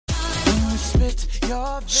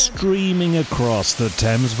Streaming across the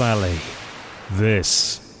Thames Valley.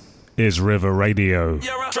 This is River Radio.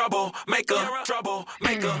 You're a troublemaker,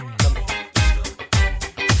 troublemaker.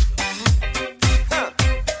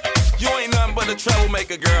 You ain't nothing but a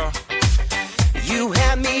troublemaker, girl. You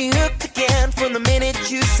had me hooked again from the minute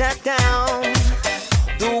you sat down.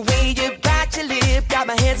 The way you bite your lip got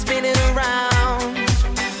my head spinning around.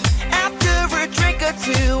 After a drink or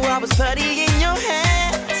two, I was putty in your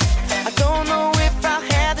hands. I don't know if I'll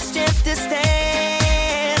have the strength to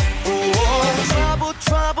stand. Oh,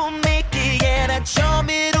 troublemaker, yeah, that's your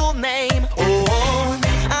middle name. Oh,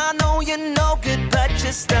 I know you're no good, but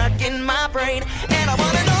you're stuck in my brain. And I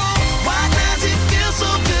wanna know, why does it feel so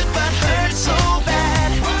good but hurt so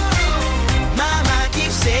bad? My mind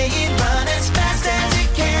keeps saying run as fast as you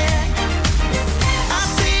can. I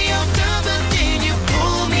say I'm done, but then you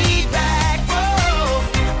pull me back. Whoa,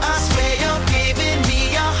 I swear you're giving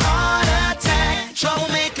me a heart attack.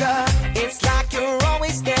 Troublemaker, it's like you're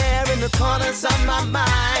always there in the corners of my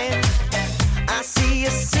mind. I see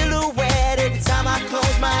a silhouette every time I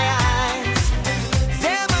close my eyes.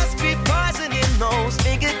 There must be poison in those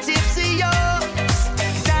fingertips of yours,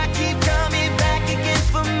 'cause I keep coming back again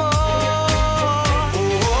for more.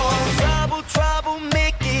 Oh,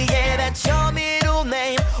 troublemaker, yeah, that's your middle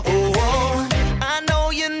name. Oh, I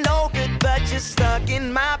know you're no good, but you're stuck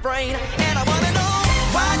in my brain. And I wanna know,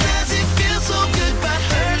 why does it feel so good but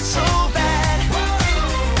hurt so bad?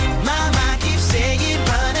 My mind keeps saying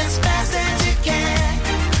run as fast as you can.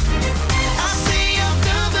 I say I'm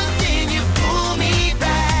done, but then you pull me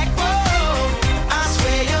back. Whoa, I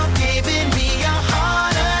swear you're giving me a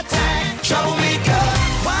heart attack. Troublemaker,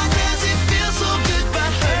 why does it feel so good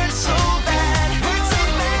but hurt so bad?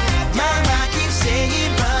 My mind keeps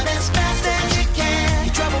saying run as fast as you can.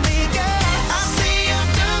 You troublemaker, I say I'm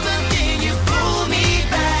done, but then you pull me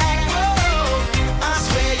back. Whoa, I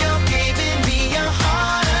swear you're giving me a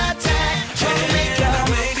heart attack. Troublemaker. Now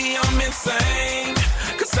maybe I'm insane,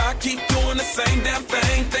 'cause I keep doing the same damn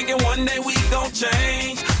thing, thinking one day we gon'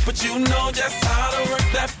 change. But you know just how to work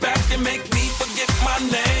that back and make me forget my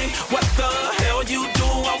name. What the hell you do,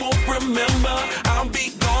 I won't remember. I'll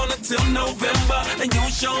be gone until November, and you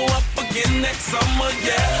show up again next summer,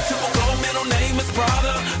 yeah. Typical middle name is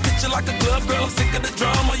Prada. Picture like a glove, girl, I'm sick of the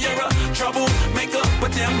drama. You're a troublemaker,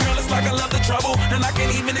 but damn girl, it's like I love the trouble, and I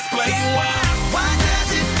can't even explain why. Why does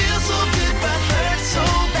it feel so good but hurt so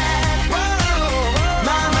bad?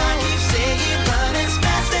 My mind keeps saying run as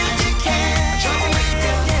fast as you can.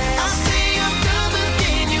 I say I'm done, but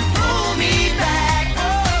then you pull me back.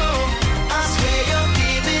 I swear you're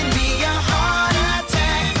giving me a heart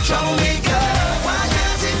attack. Troublemaker, why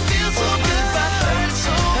does it feel so good but hurt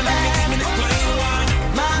so And I can't even bad? explain why.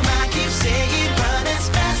 My mind keeps saying run as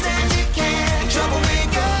fast as you can.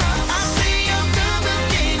 Troublemaker, I say I'm done, but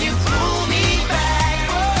then you pull me back.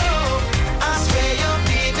 I swear you're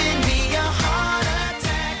giving me a heart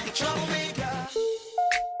attack. Troublemaker.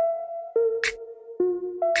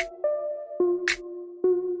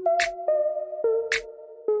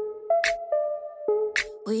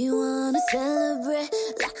 We wanna celebrate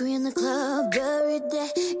like we're in the club every day.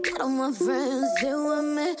 Got all my friends here with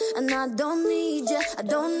me, and I don't need you, I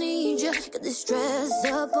don't need you. Got this stress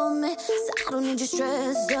up on me, so I don't need you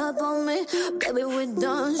stress up on me. Baby, we're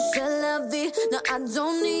done, c'est la vie. No, I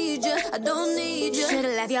don't need you, I don't need you.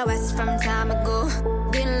 Should've left your ass from time ago.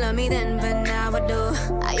 Didn't love me then, but now I do.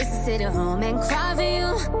 I used to sit at home and cry for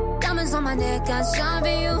you. Diamonds on my neck, I shine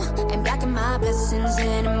for you. Ain't blocking my blessings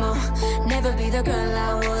anymore. Never be the girl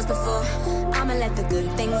I was before. I'ma let the good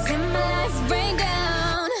things in my life rain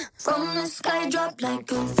down. From the sky, drop like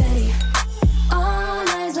confetti. All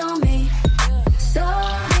eyes on me, so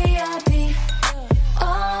VIP.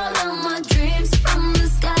 All of my dreams from the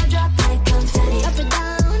sky, drop like confetti. Up and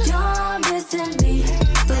down, you're missing me,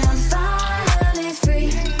 but I'm finally free.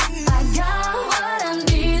 I got what I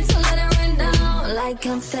need, so let it rain down like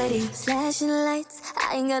confetti. Flashing lights,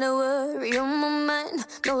 I ain't gotta worry on my mind.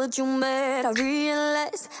 Know what you made, I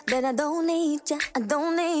realize that I don't need ya, I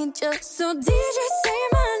don't need ya. So DJ, say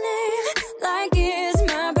my name like it's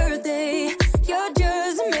my birthday. You're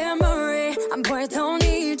just a memory, I'm boy, don't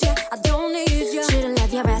need ya, I don't need ya. Should've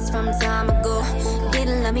left your ass from time ago.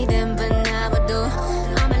 Didn't love me then, but now I do.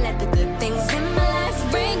 I'ma let the good things in my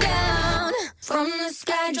life rain down. From the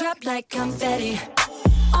sky, drop like confetti.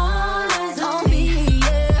 All eyes on me,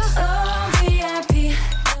 yeah. Oh, VIP.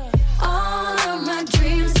 All of my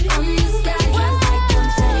dreams from the sky, drop like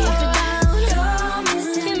confetti. Up and down, you're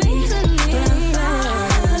missing me, but I'm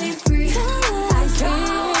finally free. I got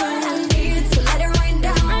what I need, so let it rain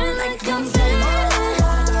down like confetti.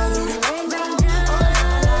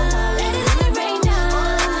 Let it rain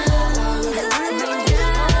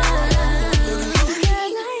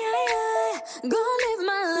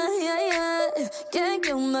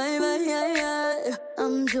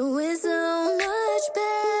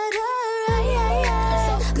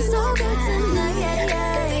I'm so good tonight, yeah,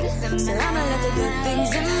 yeah. So I'ma let the good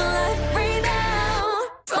things in my life rain down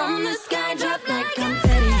from the sky, drop like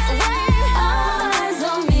confetti. All eyes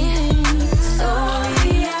on me, so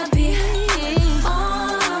happy.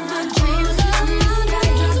 All of the dreams from the sky,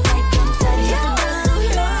 drop like confetti.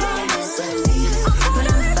 But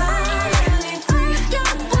I'm finally free. I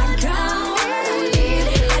got what I need.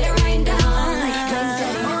 Let it rain down like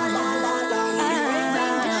confetti. Oh la la la, let it rain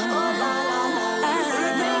down. Oh la la la, let it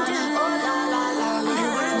rain down. Oh la la la, let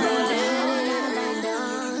it rain down.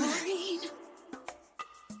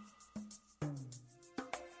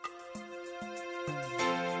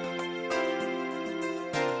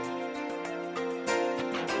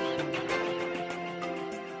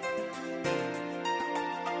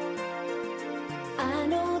 I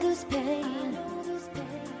know this pain.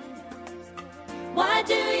 Why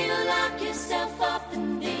do you lock yourself up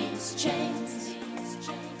in these chains?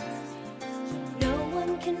 No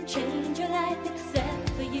one can change your life except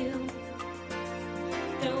for you.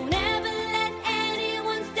 Don't ever let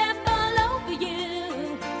anyone step all over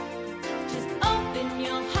you. Just open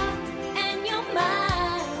your heart and your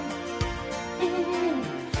mind.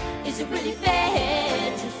 Is it really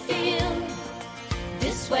fair to feel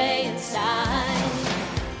this way inside?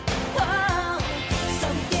 Oh,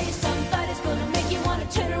 someday somebody's gonna make you wanna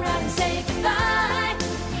turn around and say goodbye.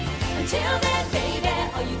 Until then, baby,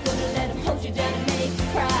 are you gonna let him hold you down and make you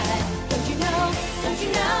cry? Don't you know,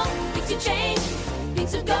 things will change,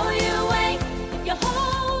 things will go your way. If you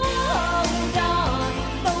hold on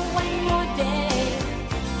for one more day,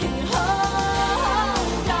 you can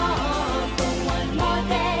hold on for one more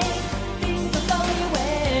day, things will go your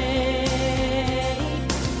way.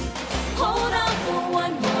 Hold on for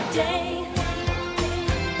one more day.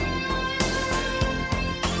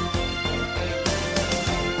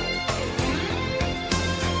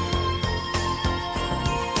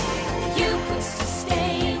 You could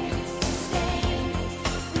sustain,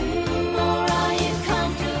 or are you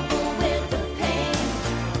comfortable with the pain?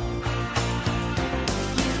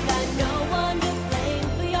 You've got no one to blame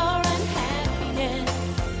for your unhappiness.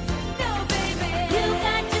 No, baby, you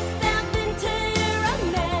got yourself into a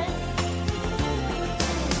mess.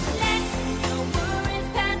 Let no worries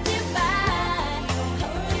pass you by.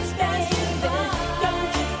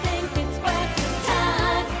 Don't you think it's worth your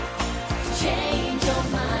time to change your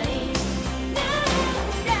mind? No.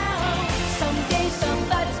 Someday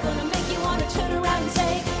somebody's gonna make you wanna turn around and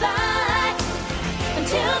say goodbye.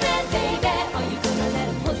 Until then, baby, are you gonna let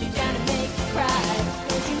him hold you down and make you cry?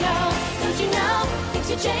 Don't you know, things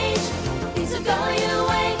will change, things will go your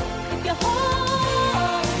way. If you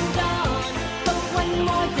hold on for one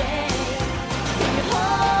more day, if you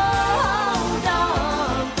hold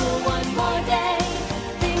on for one more day,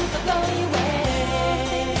 things will go your way.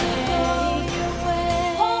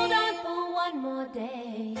 Hold on for one more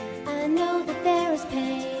day. I know that there is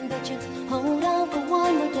pain, but you hold on for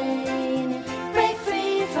one more day and you break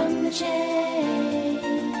free from the chains.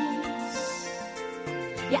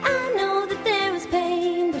 Yeah, I know that there is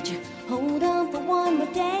pain, but you hold on for one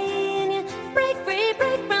more day and you break free,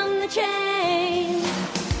 break from the chains.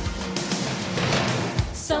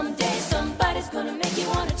 Someday somebody's gonna make you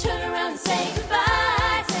wanna turn around and say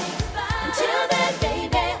goodbye. Until then,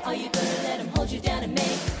 baby, are you gonna let him hold you down and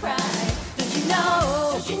make you cry? Don't you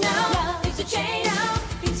know, things will change,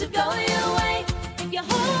 things will go your way. If you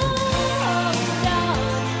hold on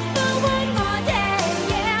for one more day,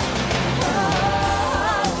 yeah.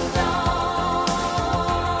 Hold on.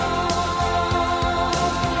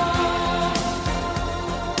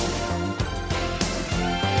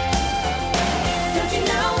 Don't you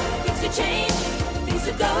know, things will change, things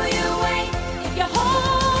will go your way. If you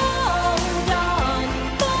hold on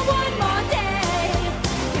for one more day,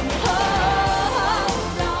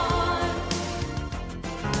 hold on.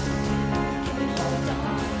 Can we hold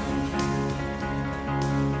on?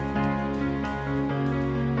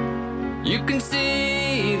 You can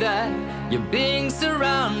see that you're being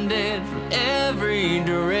surrounded from every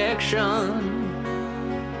direction.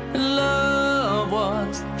 And love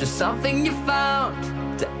was just something you found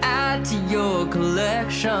to add to your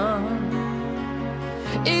collection.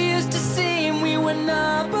 It used to seem we were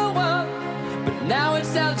number one, but now it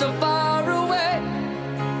sounds so far away.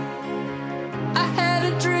 I had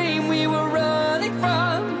a dream we were running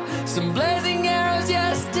from some blazing arrows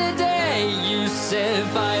yesterday. You said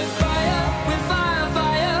fire, fire, with fire,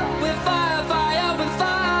 fire, with fire, fire, with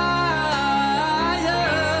fire.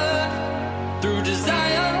 Through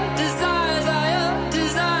desire, desire, desire,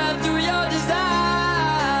 desire, through your desire.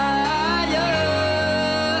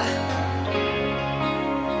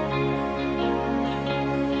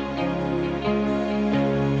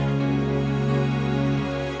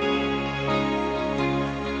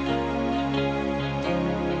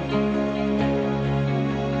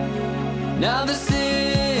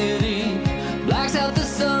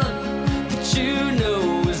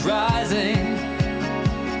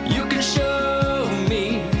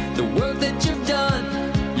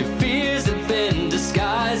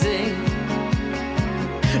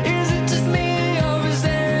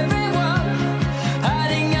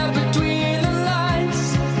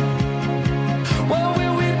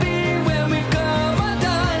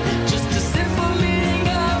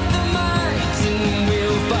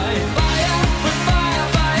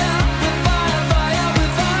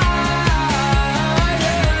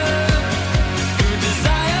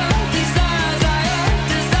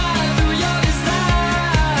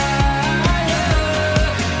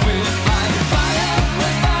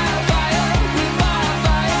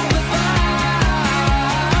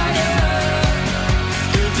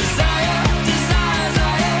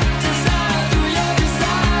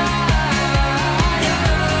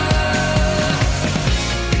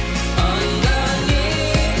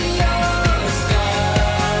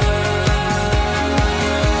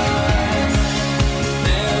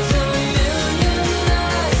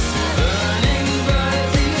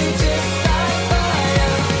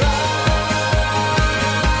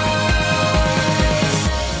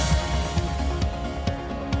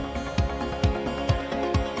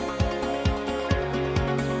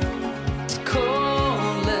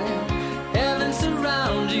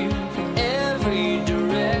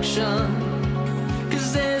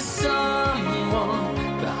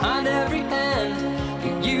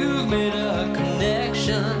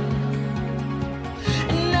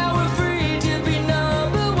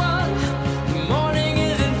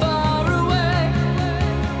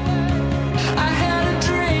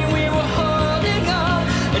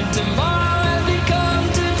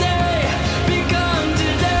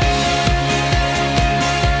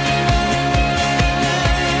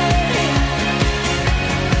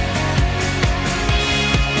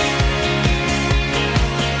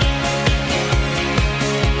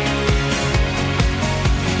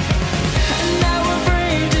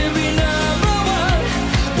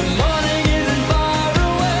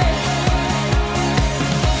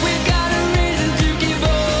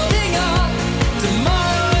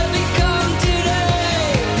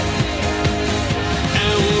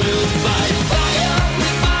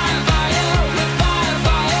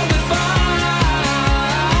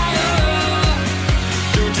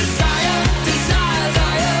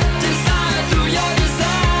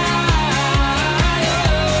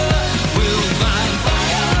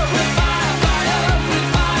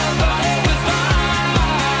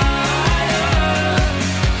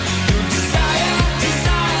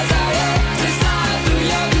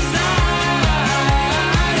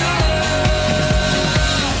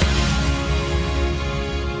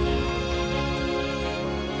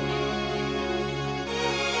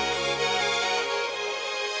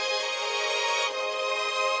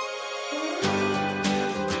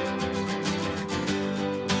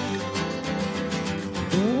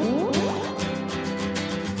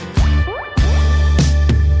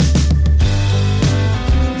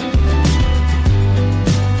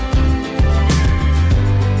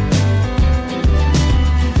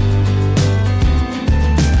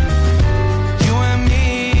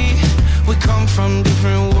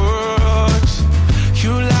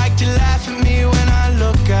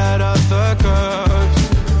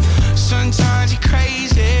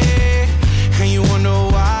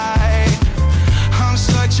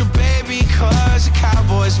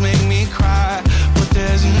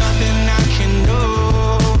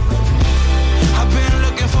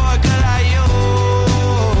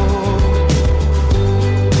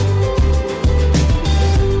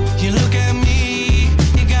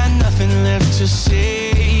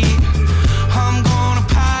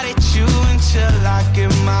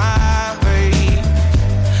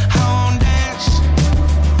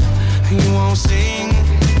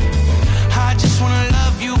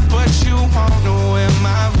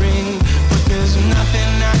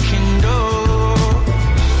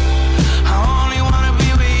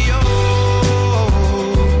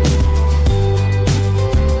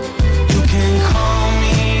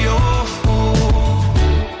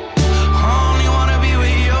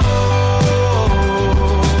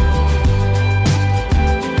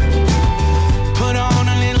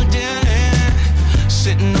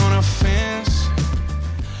 on a fence.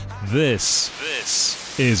 This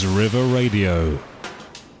is River Radio.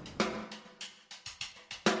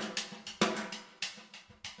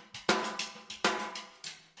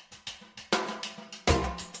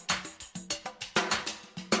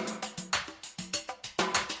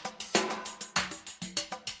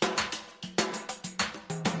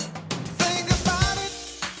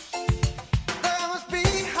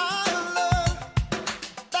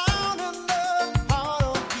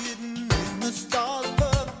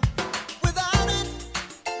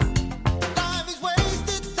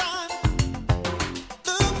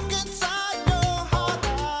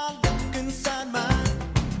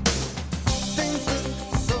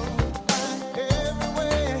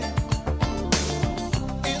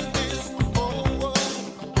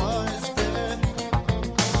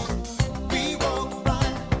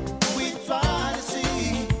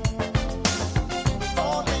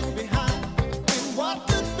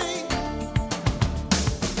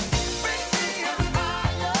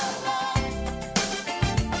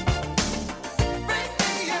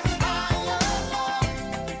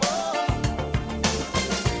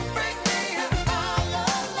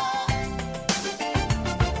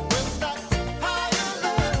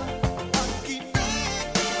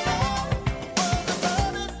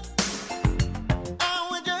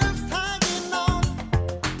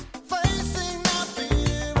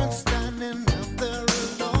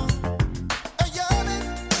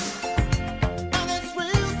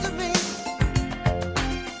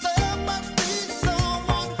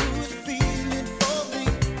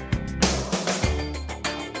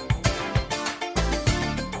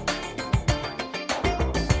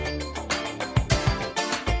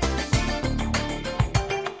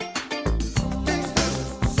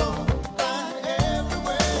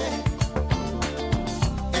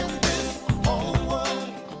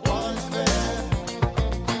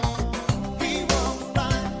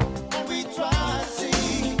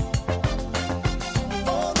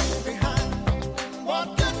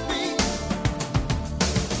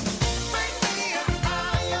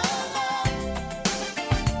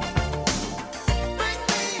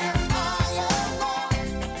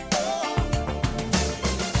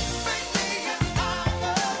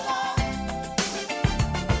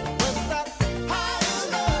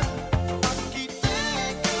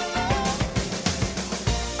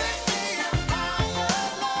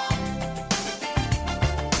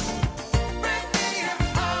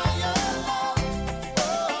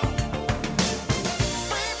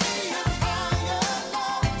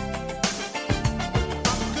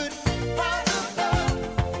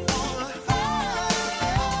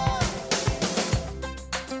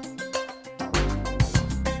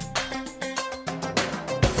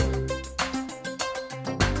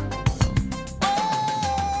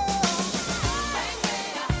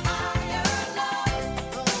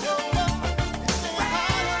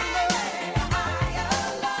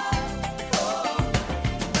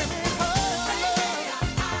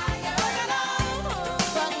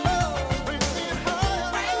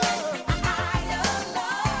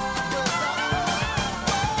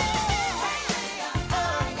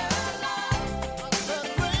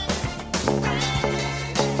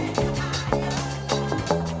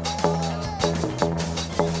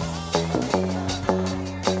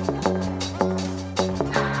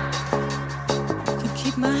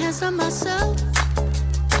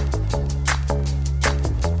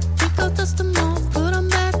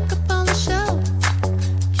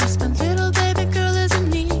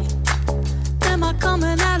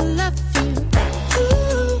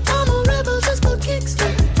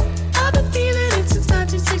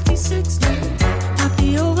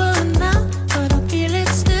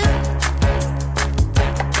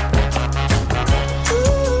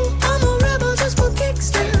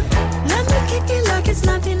 It's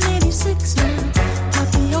 1986 now.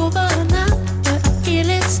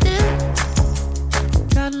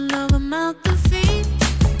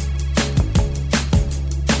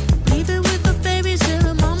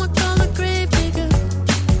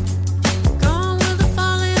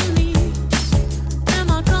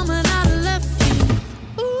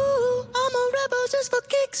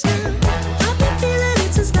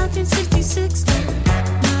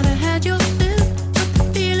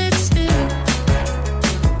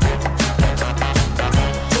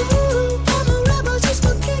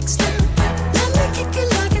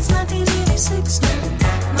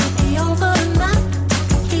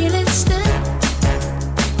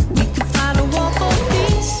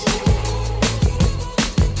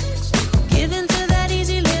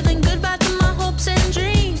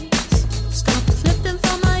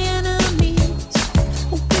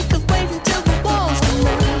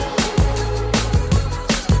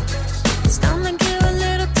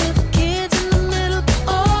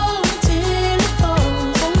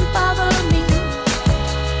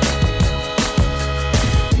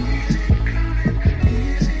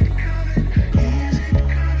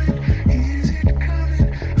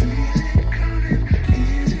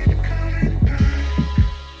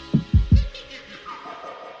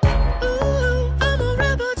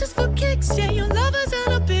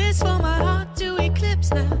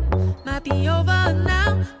 Might be over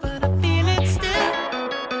now, but I feel it still.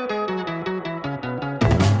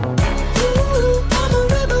 Ooh, I'm a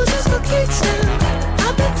rebel just for kicks now.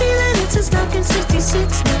 I've been feeling it since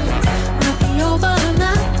 1966 now. Might be over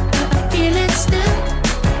now, but I feel it still.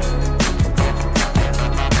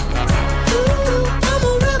 Ooh, I'm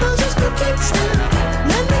a rebel just for kicks now.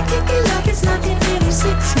 Let me kick it like it's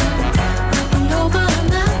 1986 now. Might be over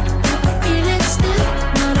now, but I feel it still.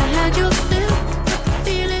 Might have had your fill, but I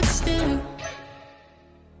feel it still.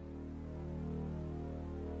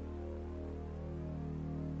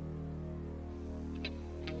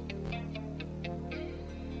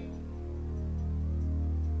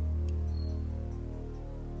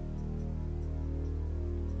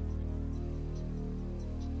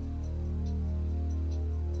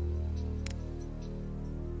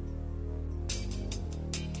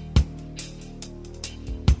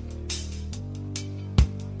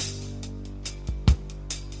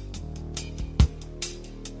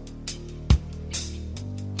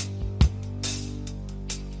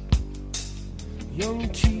 Young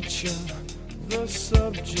teacher, the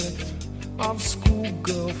subject of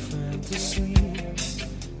schoolgirl fantasy.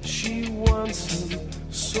 She wants him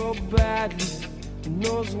so badly,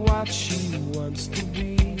 knows what she wants to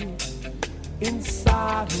be.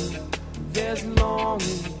 Inside her, there's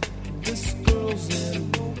longing. This girl's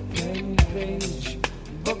an open page,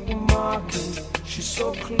 bookmarking. She's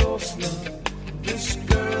so close now. This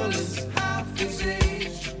girl is half his age.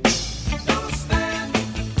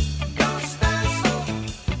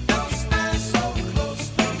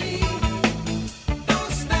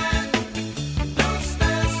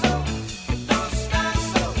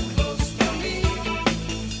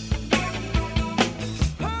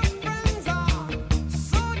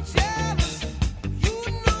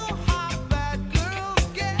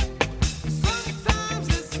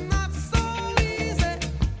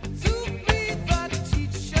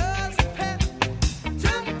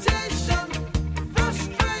 Temptation.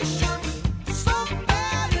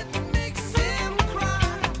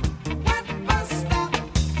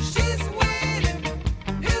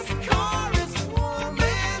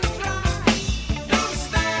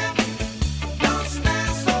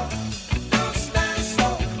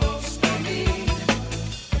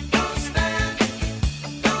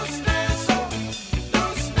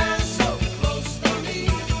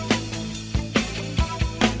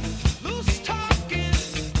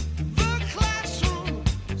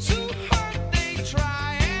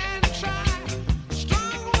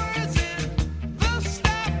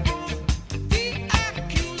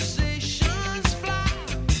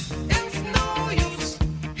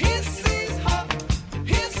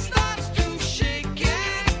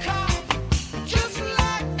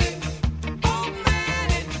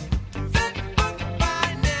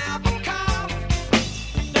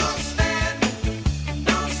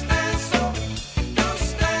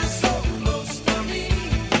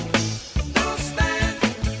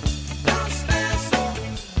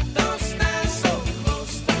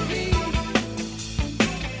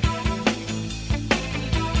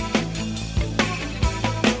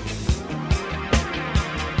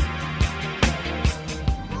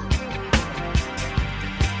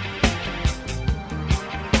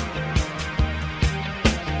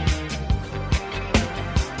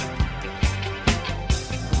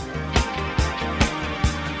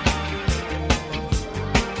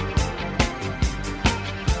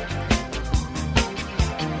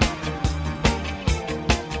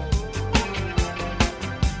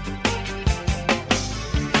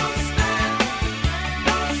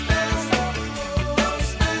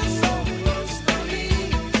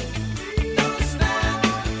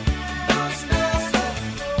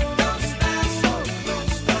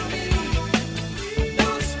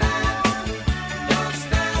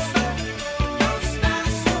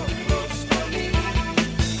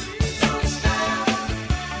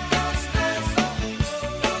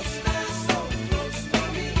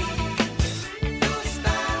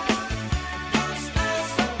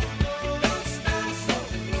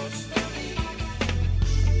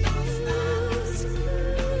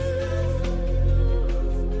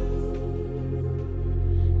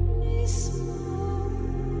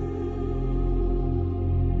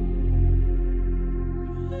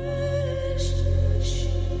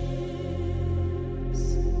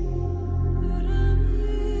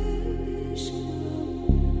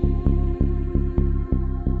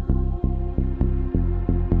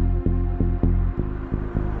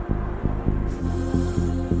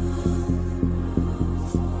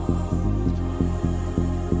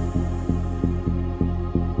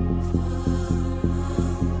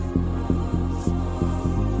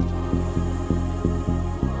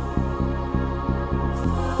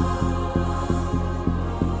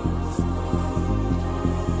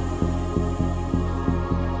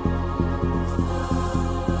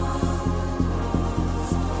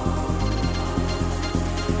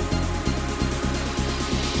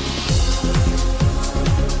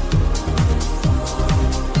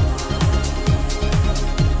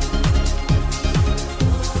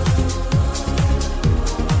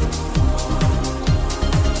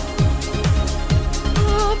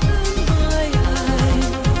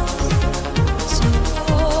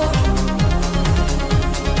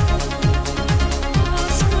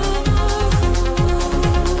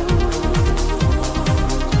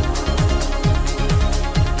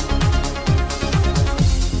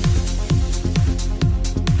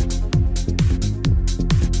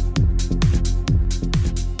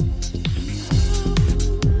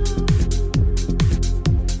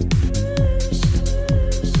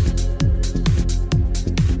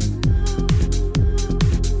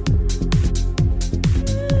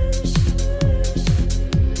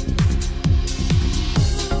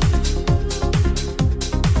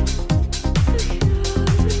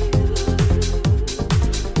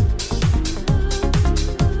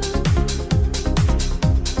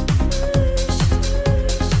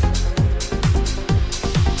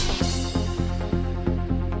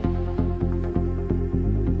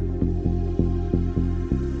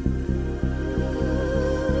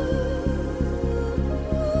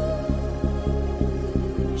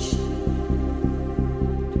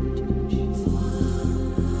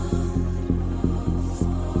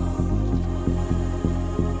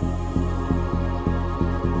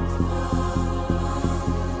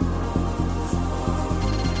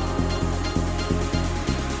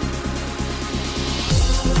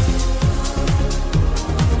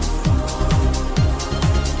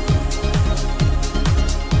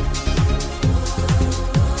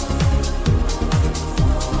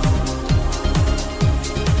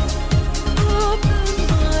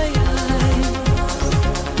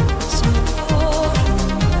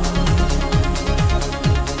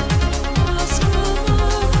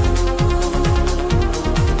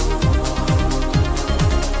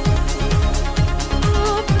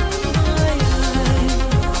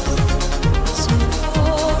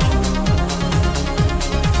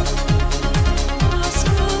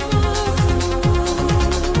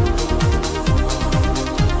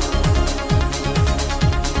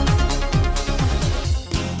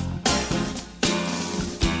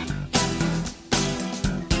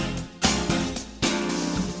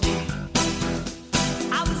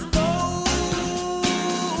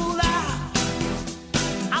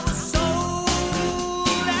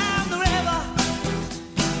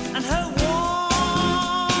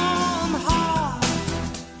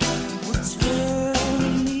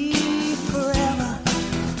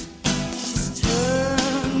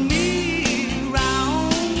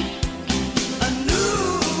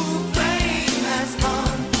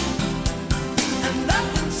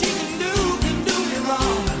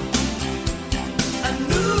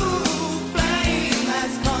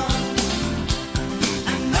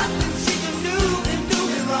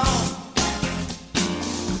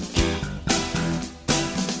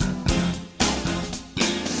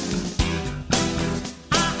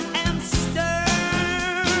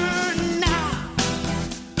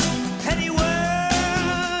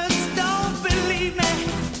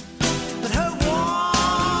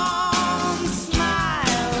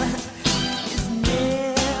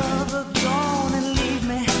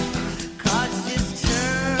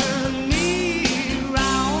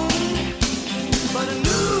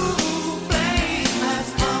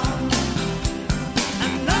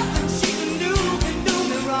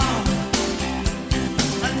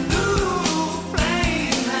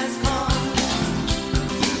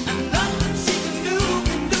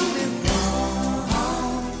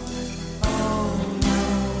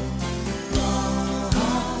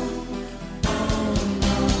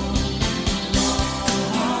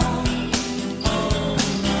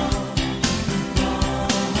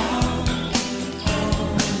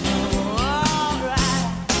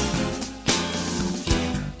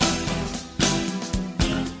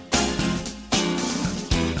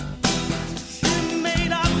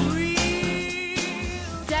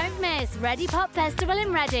 Ready Pop Festival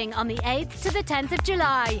in Reading on the 8th to the 10th of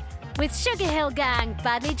July. With Sugar Hill Gang,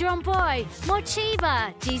 Badly Drawn Boy,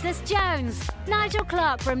 Morchiba, Jesus Jones, Nigel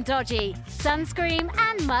Clark from Dodgy, Sunscream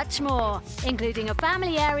and much more, including a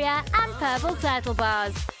family area and Purple Turtle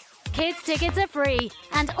Bars. Kids tickets are free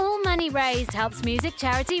and all money raised helps music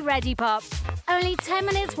charity Ready Pop. Only 10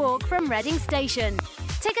 minutes walk from Reading Station.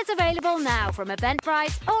 Tickets available now from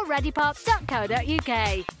Eventbrite or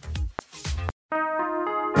readypop.co.uk.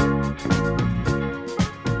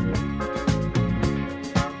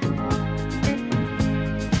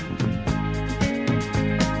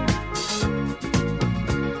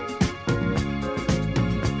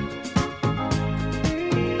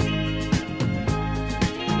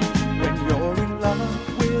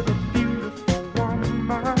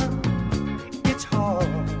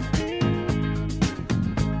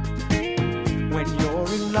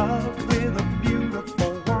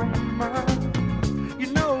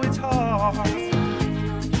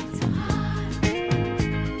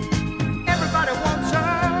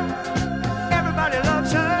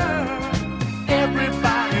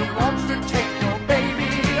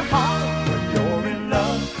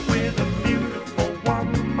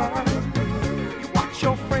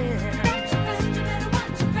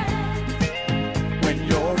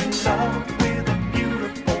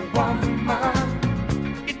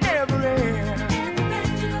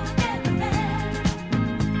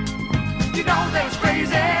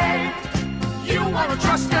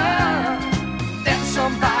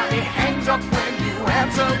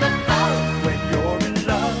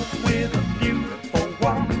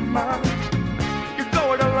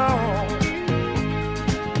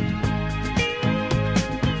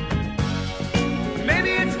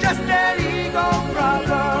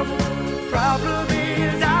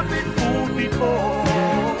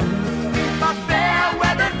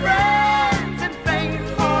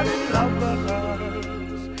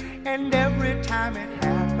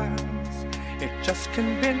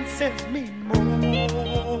 Convinces me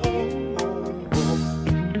more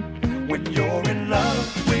when you're in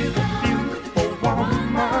love with a beautiful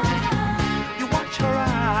woman. You watch her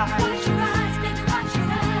eyes, baby, watch your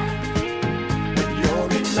eyes. When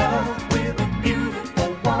you're in love with a beautiful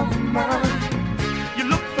woman, you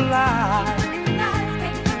look for life.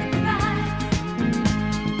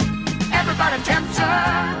 Everybody tempts her,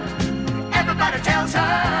 everybody tells her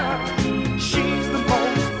she's the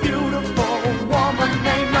most beautiful woman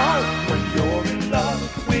they know. When you're in love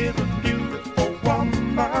with a beautiful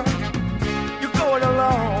woman, you're going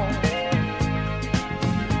alone.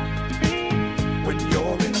 When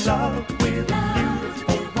you're in love with a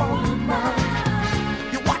beautiful woman,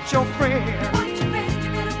 you watch your friends.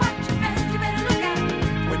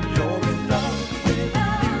 When you're in love with a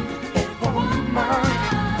beautiful woman,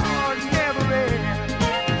 oh, it never ends.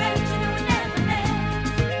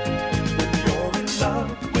 When you're in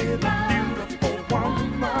love with a beautiful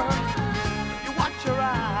woman, you watch your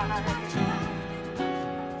eyes.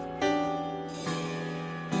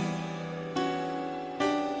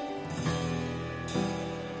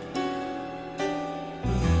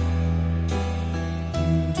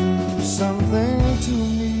 Do something to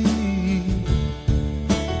me,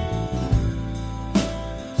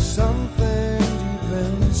 something deep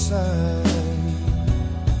inside.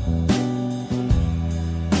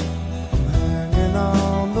 I'm hanging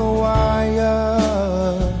on the wire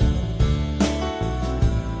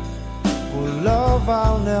for love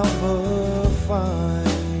I'll never find.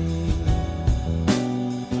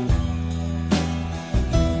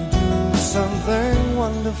 You do something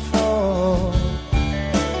wonderful,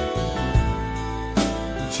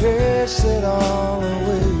 chase it all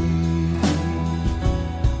away,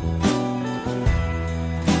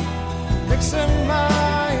 mixing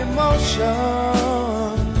my emotions,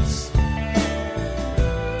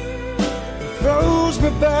 throws me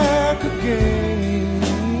back again,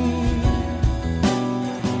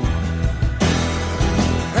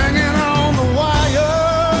 hanging on the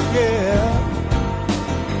wire, yeah,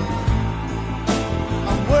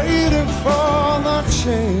 I'm waiting for the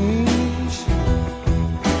change.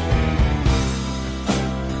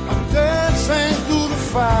 Dancing through the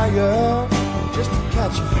fire just to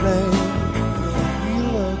catch a flame and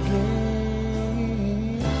feel again.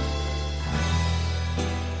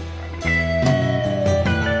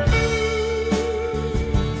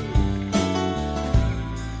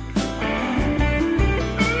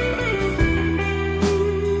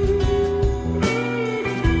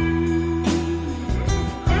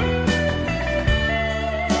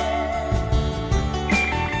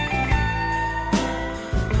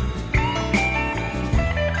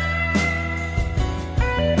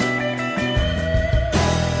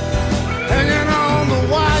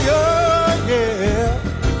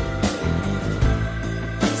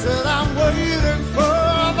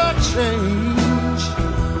 change.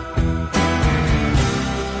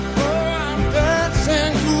 Oh, I'm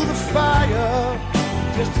dancing through the fire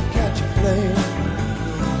just to catch a flame,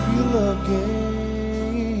 feel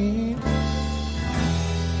again.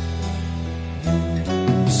 You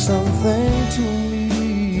do something to me,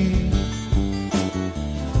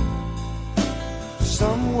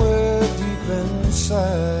 somewhere deep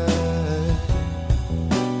inside,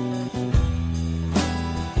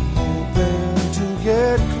 hoping to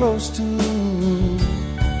get close to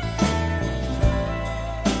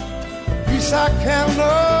peace I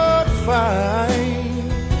cannot find.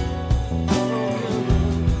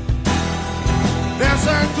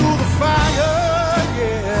 Dancing through the fire,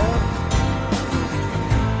 yeah,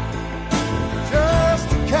 just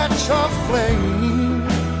to catch a flame,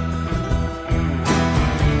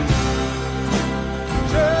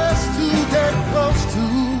 just to get close to,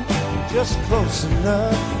 just close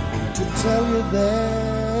enough to tell you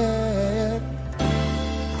that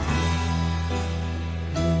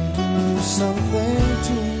you do something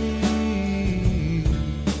to me,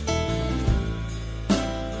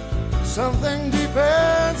 something deep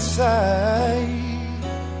inside.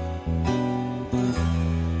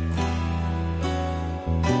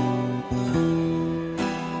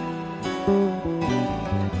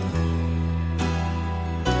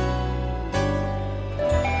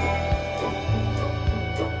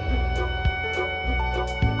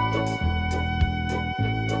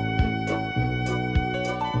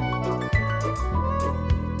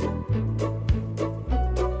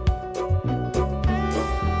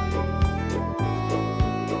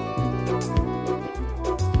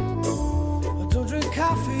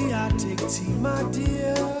 Coffee, I take tea, my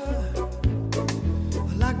dear.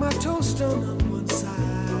 I like my toast done on one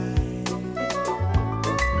side.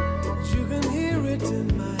 You can hear it in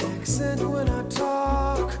my accent when I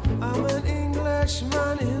talk. I'm an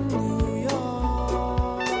Englishman in New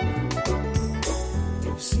York.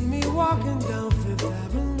 You see me walking down Fifth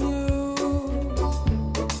Avenue,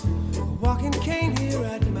 a walking cane here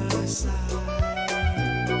at my side.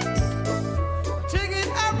 Take it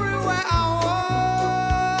everywhere I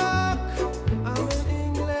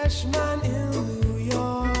man in New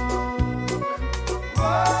York.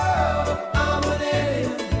 Whoa, I'm an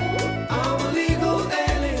alien, I'm a legal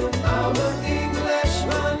alien, I'm an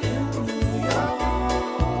Englishman in New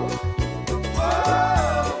York. Whoa,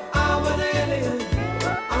 I'm an alien,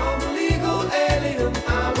 I'm a legal alien,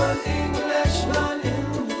 I'm an Englishman in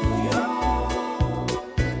New York.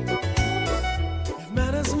 If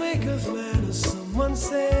manners make of manners, someone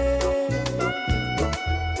say,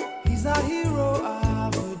 he's our hero.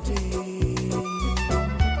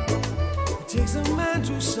 Takes a man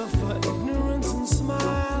to suffer ignorance and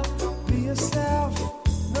smile. Be yourself,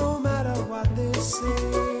 no matter what they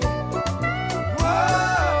say.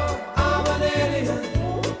 Whoa, I'm an alien,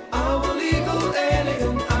 I'm a legal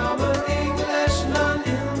alien, I'm an Englishman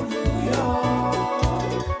in New York.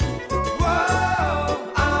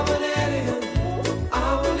 Whoa, I'm an alien,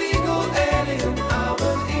 I'm a legal alien, I'm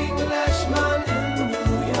an Englishman in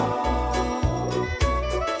New York.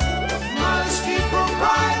 Modesty,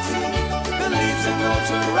 propriety,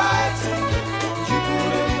 notoriety, you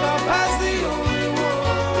put in love as the only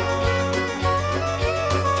one.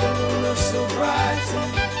 Gentleness, sobriety,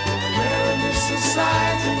 rare in this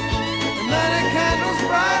society, and lighting candles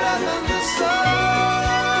brighter than the sun.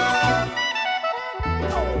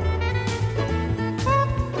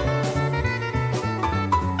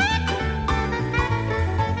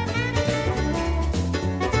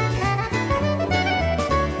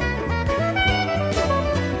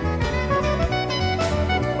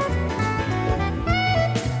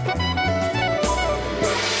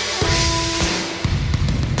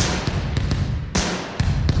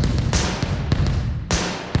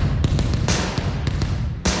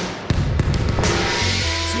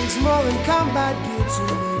 More than combat gear to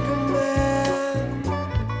make a man.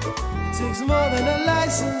 It takes more than a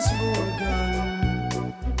license for a gun.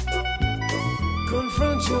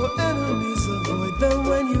 Confront your enemies, avoid them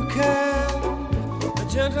when you can. A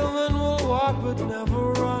gentleman will walk but never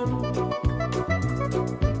run.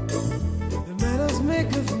 The manners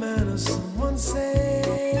make of manners, someone say.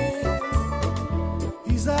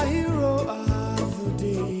 He's our hero of the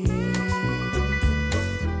day.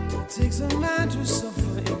 It takes a man to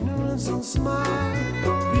suffer ignorance and smile.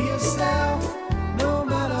 Be yourself, no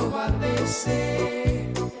matter what they say.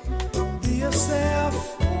 Be yourself,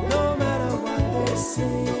 no matter what they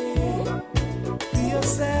say. Be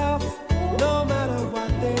yourself, no matter what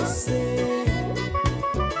they say.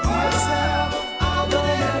 Be yourself,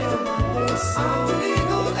 no matter what they say. I'm a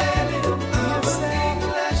legal alien, I'm an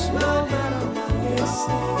Englishman, no matter what they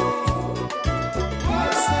say.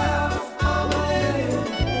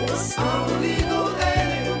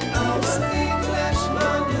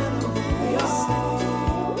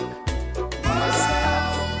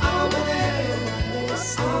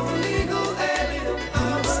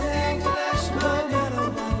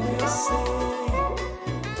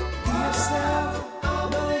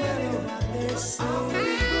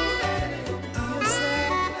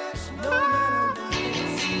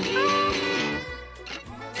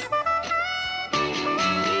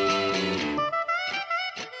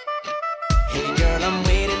 Hey girl, I'm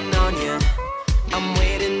waiting on you. I'm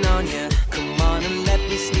waiting on you. Come on and let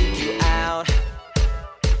me sneak you out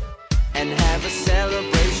and have a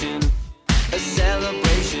celebration, a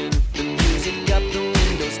celebration. The music up, the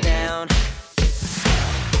windows down.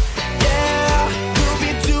 Yeah, we'll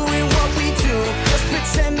be doing what we do, just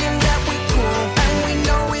pretending that we're cool, and we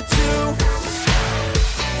know it too.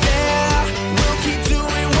 Yeah, we'll keep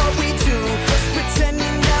doing what we do, just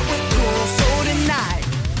pretending that we're cool. So tonight,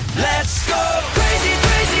 let's go crazy,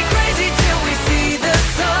 crazy, crazy till we see the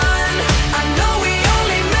sun. I know we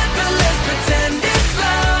only met, but let's pretend it's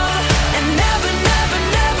love, and never, never,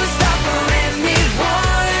 never stop for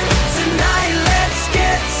anyone. Tonight, let's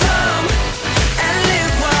get some and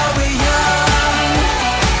live while we're young.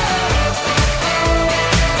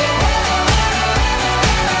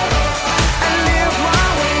 And live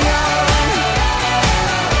while we're young.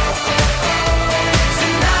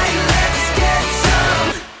 Tonight, let's get some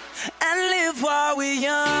and live while we're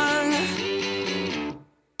young.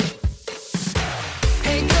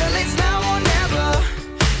 Hey girl, it's now or never.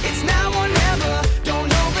 It's now or never.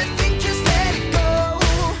 Don't overthink, just let it go.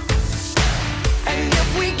 And if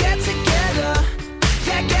we get together,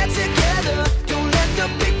 yeah, get together. Don't let the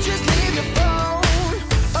pictures leave your phone.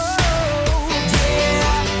 Oh,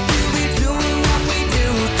 yeah, we'll be doing what we do,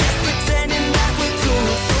 just pretending that we're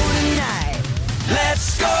cool. So tonight, let's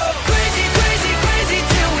go crazy, crazy, crazy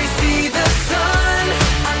till we see the sun.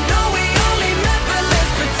 I know we only met, but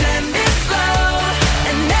let's pretend it's love,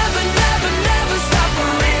 and never, never, never stop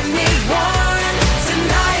for anyone.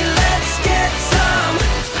 Tonight, let's get some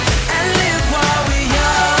and live while we're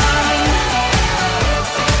young.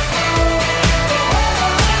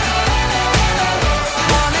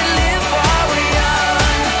 Wanna live while we're young.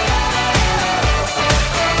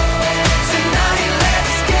 Tonight,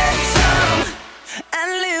 let's get some and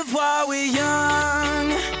live while we're young.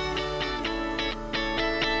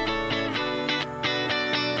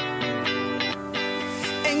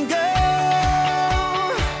 And girl,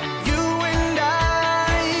 you and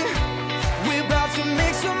I, we're about to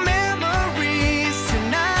make some memories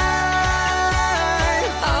tonight.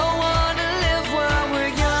 I wanna live while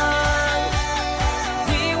we're young.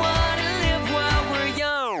 We wanna live while we're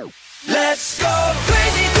young. Let's go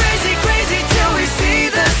crazy, crazy, crazy till we see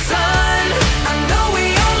the sun. I know we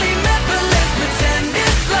only met, but let's pretend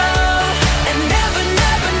it's love, and never,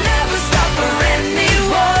 never, never stop for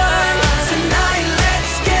anyone. Tonight,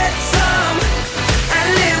 let's get some and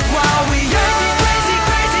live while we're young. Crazy,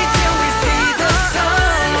 crazy till we see the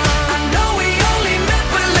sun. I know we only met,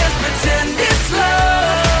 but let's pretend it's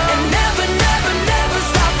love, and never, never, never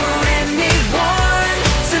stop for anyone.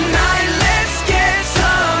 Tonight, let's get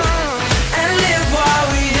some and live while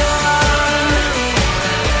we're young.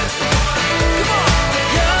 Come on,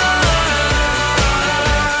 young.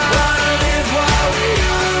 Wanna live while we're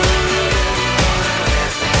young.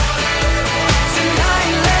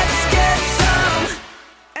 Tonight, let's get some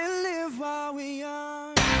and live while we're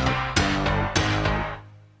young.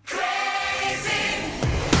 Crazy.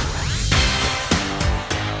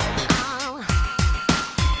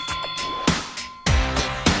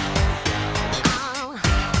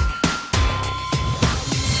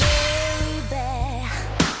 Baby,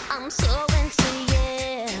 I'm so into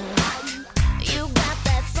you. You got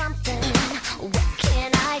that something. What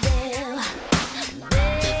can I do?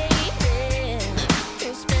 Baby,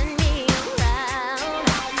 you spin me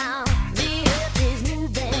around. The earth is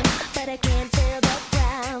moving, but I can't feel the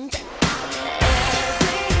ground.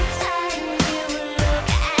 Every time you look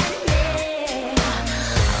at me,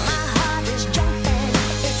 my heart is jumping.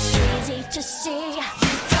 It's easy to see.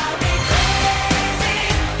 You drive me crazy.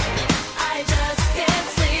 I just can't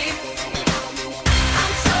sleep.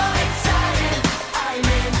 I'm so excited. I'm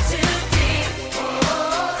in too deep.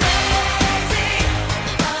 Oh, crazy,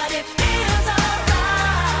 but it feels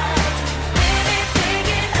alright. Really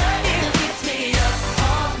thinking of you keeps me up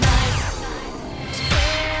all night.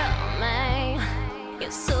 Tell me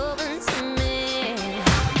you're so into me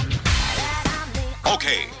that I'm the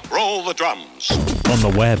Okay, roll the drums. On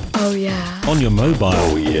the web, Oh, yeah. on your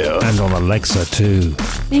mobile, and on Alexa too.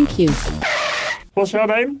 Thank you. What's your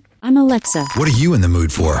name? I'm Alexa. What are you in the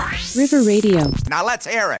mood for? River Radio. Now let's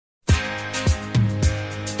hear it.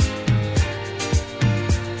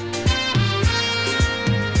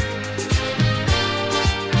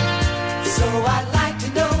 So I'd like to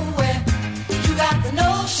know where you got the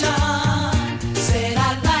notion. Said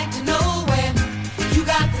I'd like to know where you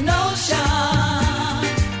got the notion.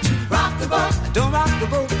 To rock the boat, don't rock the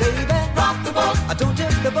boat, baby. Rock the boat, don't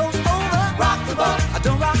tip the boat over. Rock the boat,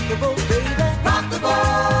 don't rock the boat, baby. Rock the boat.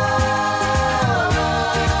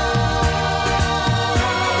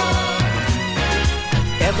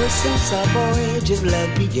 ever since our voyage of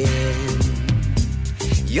love began.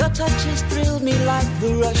 Your touch has thrilled me like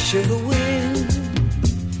the rush of the wind,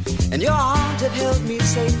 and your arms have held me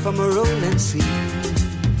safe from a rolling sea.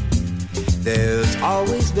 There's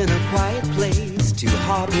always been a quiet place to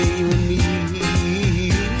harbor you and me.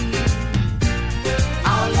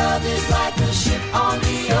 Our love is like a ship on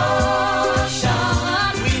the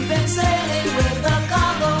ocean. We've been sailing with a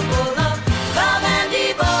cargo full of love and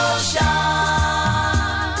devotion.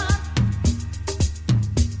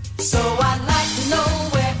 So I'd like to know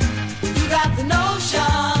where you got the notion.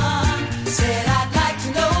 Said I'd like to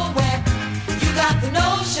know where you got the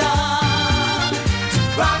notion.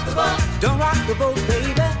 Rock the boat, don't rock the boat,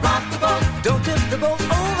 baby. Rock the boat, don't tip the boat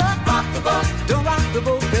over. Rock the boat, don't rock the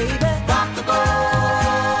boat, baby. Rock the boat.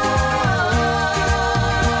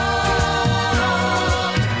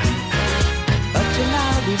 Up to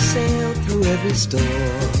now we sailed through every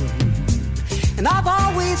storm, and I've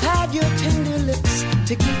always had your tender lips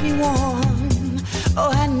to keep me warm.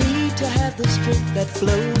 Oh, I need to have the strength that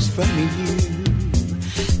flows from you.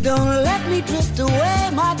 Don't let me drift away,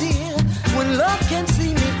 my dear, when love can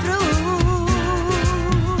see me through.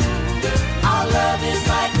 Our love is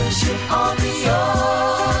like a ship on the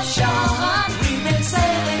ocean. We've been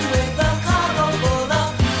sailing with a cargo full of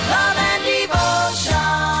love and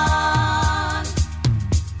devotion.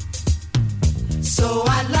 So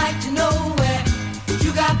I'd like to know where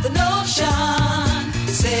you got the notion.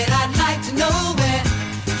 Said I'd like to know where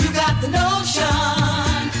you got the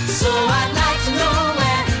notion. So I'd like to know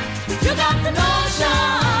where you got the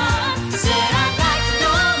notion. Said I'd like to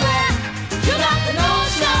know where you got the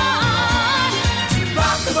notion.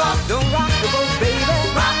 Rock the boat, don't rock the boat, baby.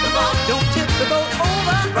 Rock the boat, don't tip the boat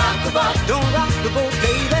over. Rock the boat, don't rock the boat,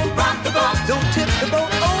 baby. Rock the boat, don't tip the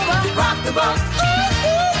boat over. Rock the boat,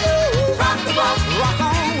 rock the boat, rock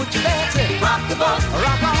on with your bad tip. Rock the boat,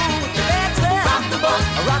 rock on with your bad tip. Rock the boat,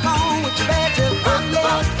 rock on with your bad tip. Rock the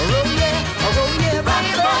boat, roll yeah, roll yeah, rock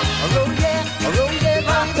the boat, roll yeah, roll yeah,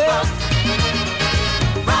 rock the boat.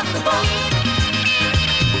 Rock the boat,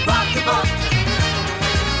 rock the boat,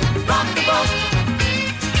 rock the boat,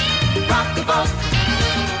 rock the boat,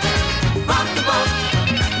 rock the boat,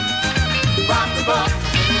 rock the boat,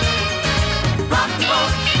 rock the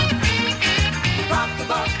boat, rock the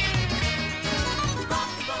boat.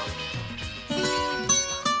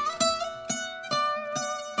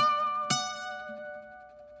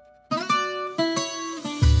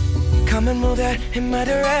 Come and move that in my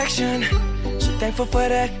direction. So thankful for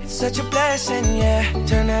that, it's such a blessing, yeah.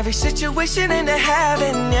 Turn every situation into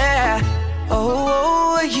heaven, yeah.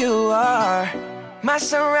 Oh, you are my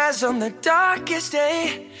sunrise on the darkest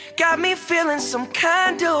day. Got me feeling some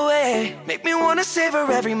kind of way. Make me wanna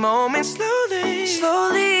savor every moment slowly,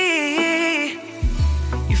 slowly.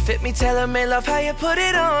 You fit me, tailor-made, love how you put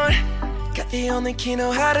it on. Got the only key,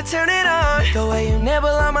 know how to turn it on. The way you nibble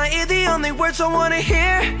on my ear, the only words I wanna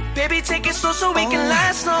hear. Baby, take it slow so we can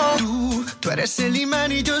last long. Tú eres el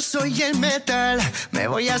imán y yo soy el metal. Me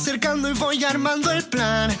voy acercando y voy armando el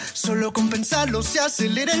plan. Solo con pensarlo se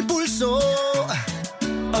acelera el pulso.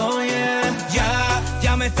 Oh yeah,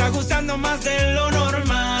 ya me está gustando más de lo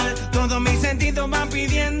normal. Todos mis sentidos van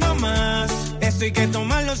pidiendo más. Esto hay que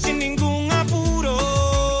tomarlo sin ningún apuro.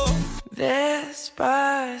 Despacito,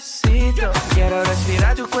 quiero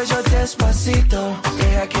respirar tu cuello despacito.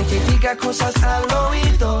 Deja que te diga cosas al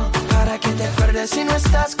oído, para que te acuerdes si no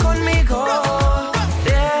estás conmigo.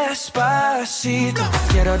 Despacito,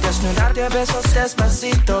 quiero desnudarte a besos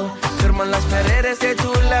despacito. Firmo en las paredes de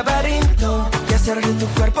tu laberinto y hacer de tu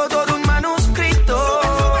cuerpo todo un manuscrito.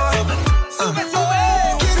 Sube,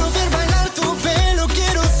 sube. Quiero ver bailar tu pelo,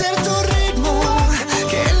 quiero ser tu ritmo.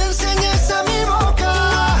 Que le enseñes a mi boca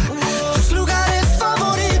tus lugares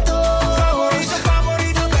favoritos. Favorito,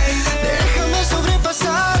 favorito, baby. Déjame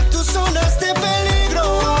sobrepasar tus zonas de peligro,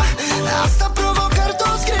 hasta provocar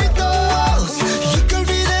tus gritos y que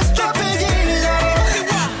olvides tu apellido.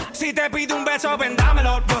 Si te pido un beso, ven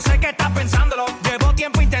dámelo. Yo sé que estás pensándolo. Llevo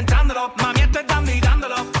tiempo intentándolo. Mami, esto es dando y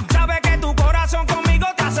dándolo. Sabes que tu corazón conmigo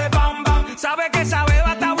te hace bam bam. Sabes que esa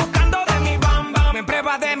beba está buscando de mi bam bam. Me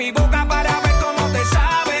pruebas de mi boca para ver cómo te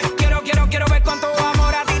sabe. Quiero ver cuánto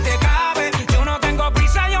amor a ti te cabe. Yo no tengo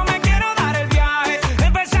prisa, yo me quiero dar el viaje.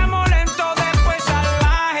 Empezamos lento, después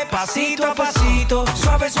salvaje. Pasito a pasito,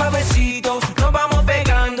 suave, suavecito. Nos vamos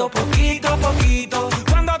pegando poquito a poquito.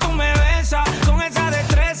 Cuando tú me besas con esa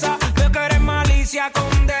destreza, veo que eres malicia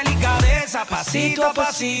con delicadeza. Pasito a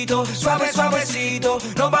pasito, suave, suavecito.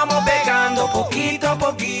 Nos vamos pegando poquito a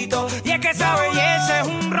poquito. Y es que esa belleza es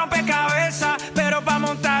un rompecabezas, pero para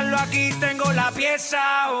montarlo aquí tengo la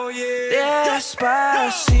pieza, oye.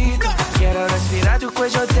 Despacito, quiero respirar tu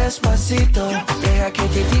cuello despacito. Deja que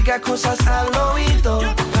te diga cosas al oído,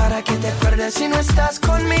 para que te acuerdes si no estás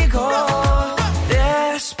conmigo.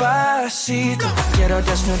 Despacito, quiero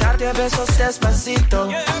desnudarte a besos despacito.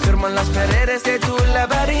 Firmo en las paredes de tu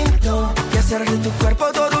laberinto y hacer de tu cuerpo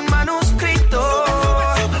todo un manuscrito.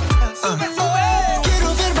 Quiero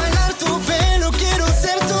ver bailar tu pelo, quiero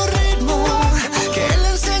ser tu ritmo, que le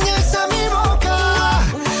enseñes a mi boca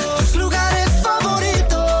tus lugares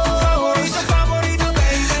favoritos.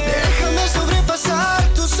 Déjame sobrepasar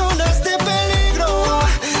tus zonas de peligro,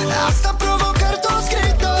 hasta provocar tus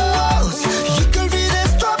gritos y que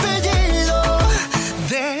olvides tu apellido.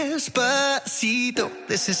 Despacito,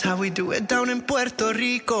 this is how we do it down in Puerto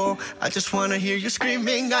Rico. I just wanna hear you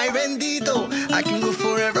screaming, ay bendito. I can go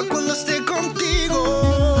forever cuando esté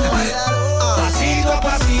contigo. Pasito a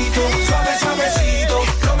pasito, suave suavecito,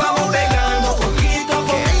 nos vamos pegando poquito a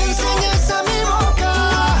poquito. Que enseñes a mi boca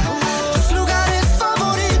tus lugares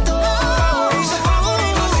favoritos.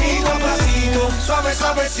 Pasito a pasito, suave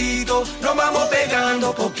suavecito, nos vamos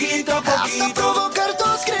pegando poquito a poquito. Hasta provocar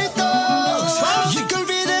tus gritos y que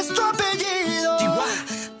olvides tu apellido.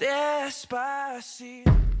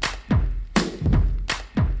 Despacito.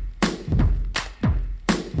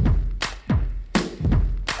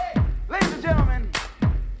 Ladies and gentlemen,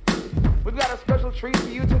 we've got a special treat for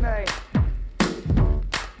you tonight.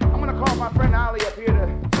 I'm gonna call my friend Ali up here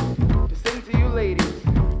to sing to you ladies.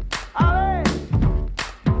 Ali!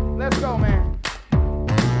 Let's go, man.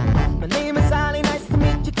 My name is Ali, nice to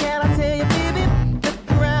meet you, can I tell you, baby?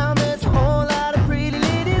 Look around, there's a whole lot of pretty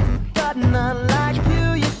ladies, but none like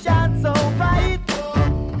you, you shine so bright.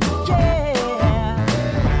 Yeah,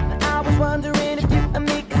 I was wondering if you and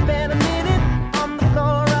me could spend a minute on the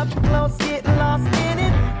floor up close, getting lost in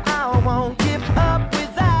it. I won't give up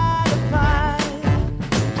without a fight.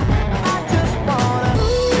 I just wanna,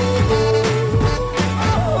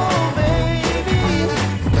 oh baby,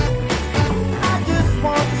 I just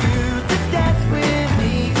want you to dance with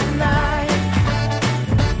me tonight.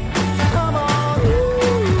 So come on,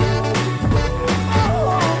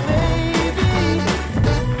 oh baby,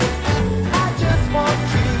 I just want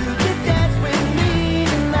you to dance with me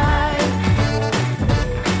tonight.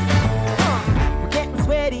 We're getting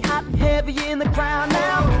sweaty, hot and heavy in the crowd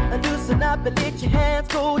now. And loosen up and let your hands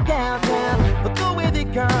go downtown. But go with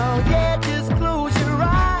it, girl, yeah, just close your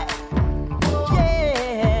eyes.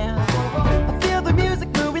 Yeah, I feel the music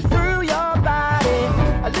moving through your body.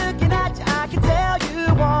 Looking at you, I can tell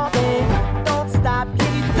you want me. Don't stop,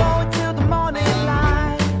 keep going till the morning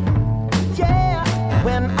light. Yeah,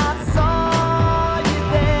 when I saw you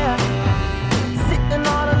there, sitting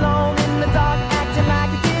all alone in the dark, acting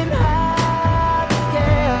like you didn't have to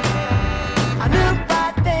care. I knew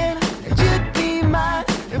right then that you'd be mine,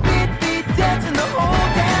 and we'd be dancing the whole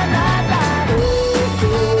damn night like,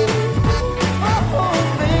 oh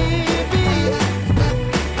baby,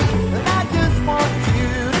 and I just want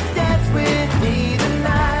you to dance with me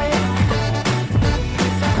tonight.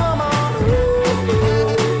 So come on,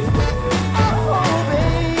 oh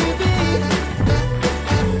baby,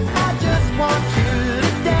 I just want you to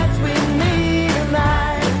dance with me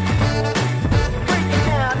tonight. Break it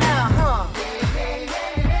down now, huh?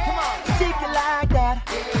 Come on, take it like that.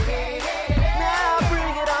 Now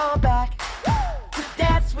bring it on back. To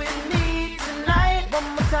dance with me tonight.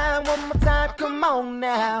 One more time, come on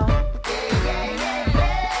now.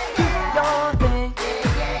 Do your thing.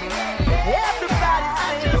 Everybody sing.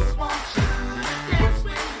 I just want you to dance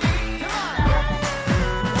with me tonight.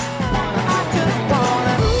 I just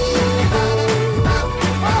wanna,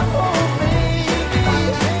 oh baby,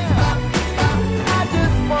 I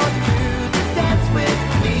just want you to dance with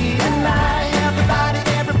me tonight.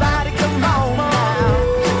 Everybody, come on now.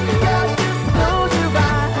 Girl, just close your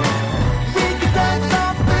eyes. We can dance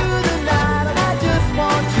all through the night. And I just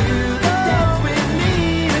want you to dance with me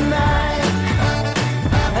tonight.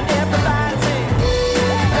 And everybody sing,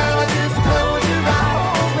 girl, just close your eyes.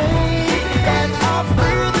 We can dance all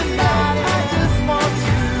through the night. I just want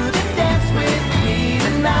you to dance with me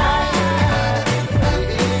tonight.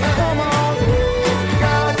 So come on,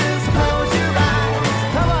 girl, just close your eyes.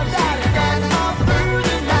 Come on, daddy, dance all through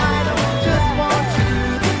the night. I just want you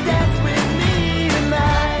to dance with me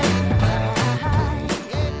tonight.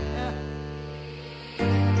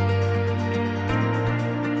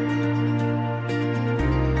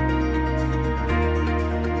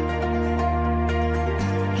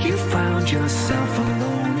 You found yourself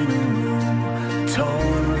alone in a room,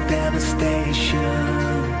 total devastation.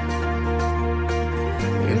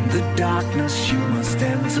 In the darkness, you must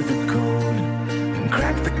enter the code and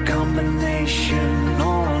crack the combination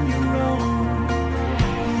all on your own.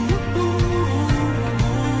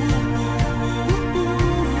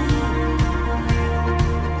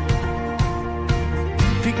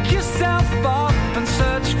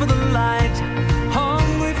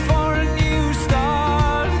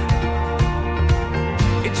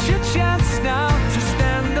 It's your chance now to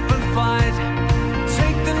stand up and fight.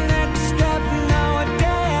 Take the next step now, a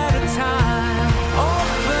day at a time.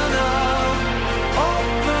 Open up,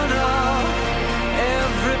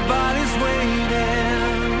 everybody's waiting.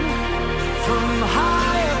 From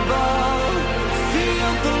high above,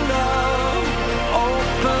 feel the love.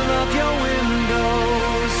 Open up your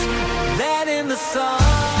windows, let in the sun.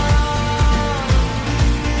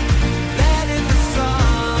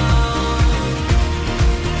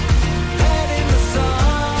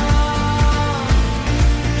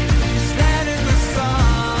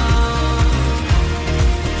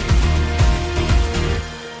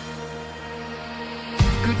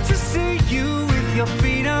 Your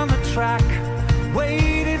feet on the track,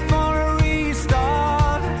 waiting for a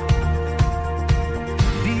restart.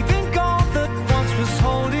 Leaving all that once was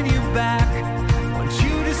holding you back. Want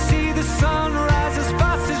you to see the sun rise as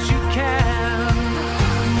fast as you can.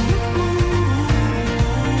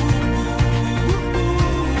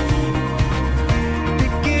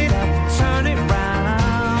 Pick it up, turn it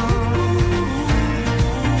round.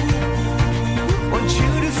 Want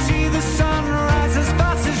you to see the sun rise as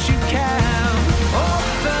fast as you can.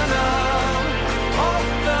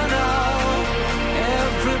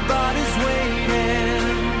 Everybody's waiting.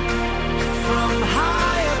 From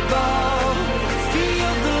high above,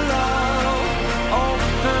 feel the love.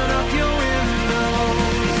 Open up your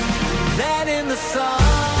windows, let in the sun.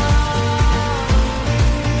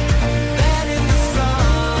 Let in the sun.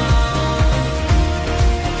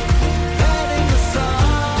 Let in the sun.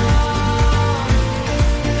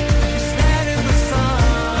 Just let in the sun.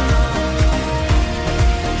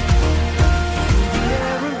 Feel the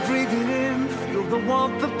air and breathing in. Feel the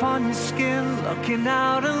warmth upon your skin, looking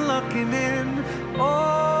out and looking in.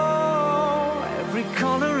 Oh, every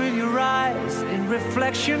color in your eyes, in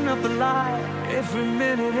reflection of the light, every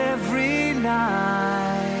minute, every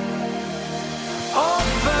night.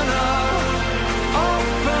 Open up,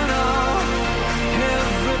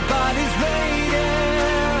 everybody's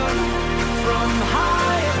waiting. From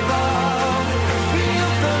high above, feel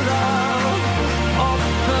the love.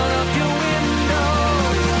 Open up your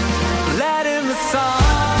windows, let in the sun.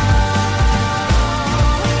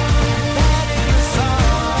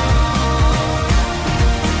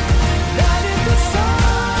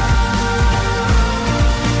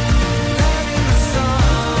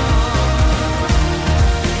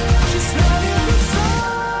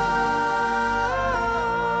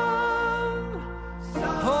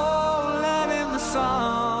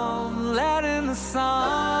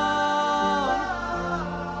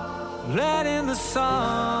 Let in the sun.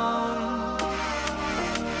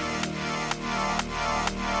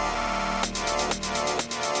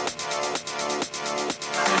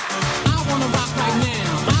 I wanna rock right now.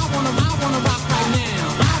 I wanna rock right now.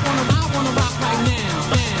 I wanna rock right now.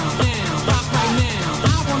 Now, rock right now.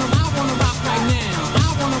 I wanna rock right now. I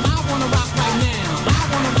wanna rock right now. I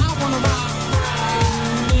wanna rock right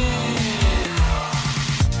now.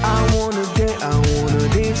 I wanna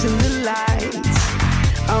dance in the lights.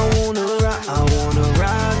 I wanna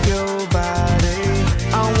rock your body.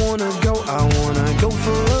 I wanna go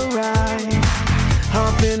for a ride.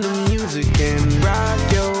 Hop in the music and rock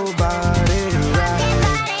your body, right?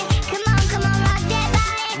 Come on, rock that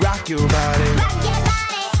body. Rock your body. Rock that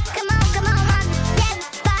body. Come on, rock that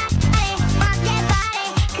body. Rock that body.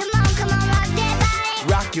 Come on, rock that body.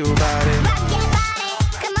 Rock your body. Rock that body.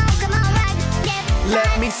 Come on, rock that body.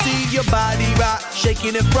 Let me see your body rock,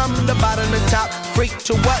 shaking it from the bottom to top. Freak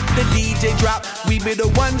to what the DJ drop. We be the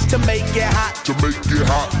ones to make it hot.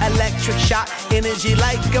 Electric shock, energy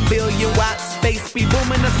like 1,000,000,000 watts. Space be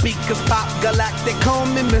booming, the speakers pop. Galactic, call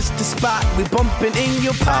me Mr. Spot. We bumping in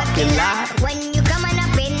your parking lot. When